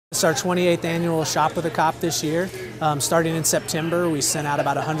It's our 28th annual Shop with a Cop this year. Starting in September, we sent out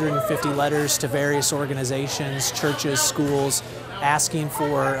about 150 letters to various organizations, churches, schools, asking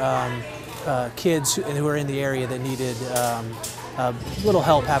for kids who are in the area that needed a little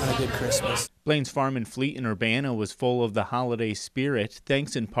help having a good Christmas. Blaine's Farm and Fleet in Urbana was full of the holiday spirit,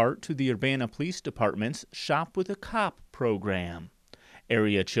 thanks in part to the Urbana Police Department's Shop with a Cop program.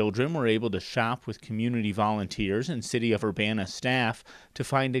 Area children were able to shop with community volunteers and City of Urbana staff to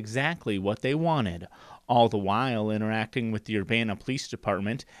find exactly what they wanted, all the while interacting with the Urbana Police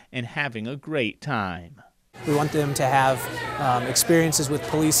Department and having a great time. We want them to have experiences with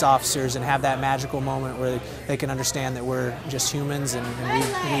police officers and have that magical moment where they can understand that we're just humans and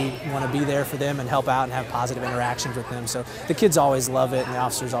we want to be there for them and help out and have positive interactions with them. So the kids always love it and the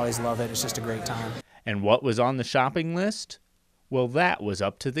officers always love it. It's just a great time. And what was on the shopping list? Well, that was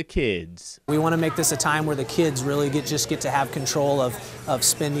up to the kids. We want to make this a time where the kids really just get to have control of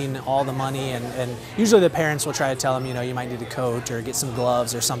spending all the money, and usually the parents will try to tell them, you know, you might need a coat or get some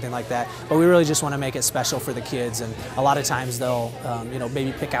gloves or something like that, but we really just want to make it special for the kids, and a lot of times they'll you know,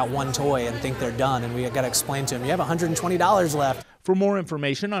 maybe pick out one toy and think they're done, and we got to explain to them, you have $120 left. For more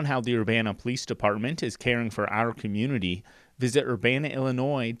information on how the Urbana Police Department is caring for our community, visit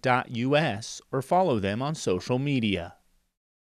urbanaillinois.us or follow them on social media.